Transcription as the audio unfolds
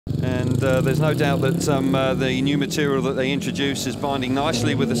And there's no doubt that the new material that they introduced is binding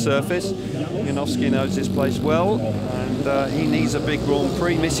nicely with the surface. Janowski knows this place well, and he needs a big Grand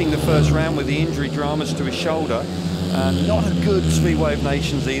Prix, missing the first round with the injury dramas to his shoulder. Not a good Speedway of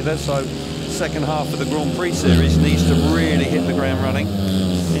Nations either, so second half of the Grand Prix series needs to really hit the ground running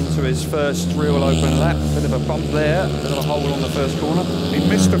into his first real open lap. Bit of a bump there, bit of a hole on the first corner. He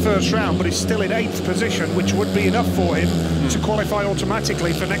missed the first round, but he's still in 8th position, which would be enough for him to qualify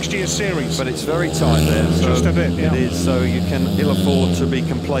automatically for next year's series. But it's very tight there. So just a bit, yeah. It is, so you can ill afford to be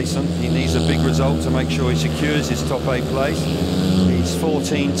complacent. He needs a big result to make sure he secures his top 8 place. He's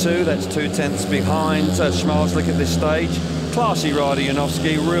 14.2, that's 2/10 behind Schmarzlik at this stage. Classy rider,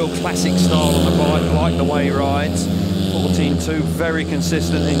 Janowski, real classic style on the bike, like the way he rides. 14.2, very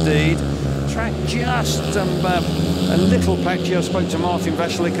consistent indeed. Track just a little patchy. I spoke to Martin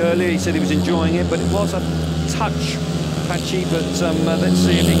Vašlik earlier, he said he was enjoying it, but it was a touch patchy, but let's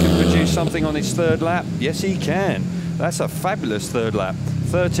see if he can produce something on his third lap. Yes, he can. That's a fabulous third lap.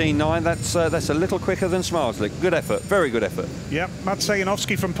 13.9, that's a little quicker than Schmarzlik. Good effort, very good effort. Yeah, Maciej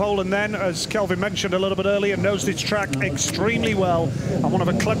Janowski from Poland then, as Kelvin mentioned a little bit earlier, knows this track extremely well, and one of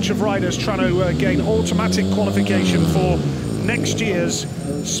a clutch of riders trying to gain automatic qualification for next year's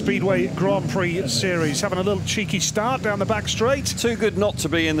Speedway Grand Prix series. Having a little cheeky start down the back straight. Too good not to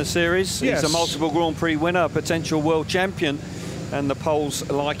be in the series. Yes. He's a multiple Grand Prix winner, potential world champion. And the Poles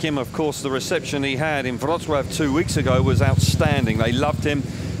like him. Of course, the reception he had in Wrocław 2 weeks ago was outstanding. They loved him,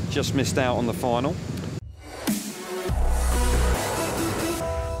 just missed out on the final.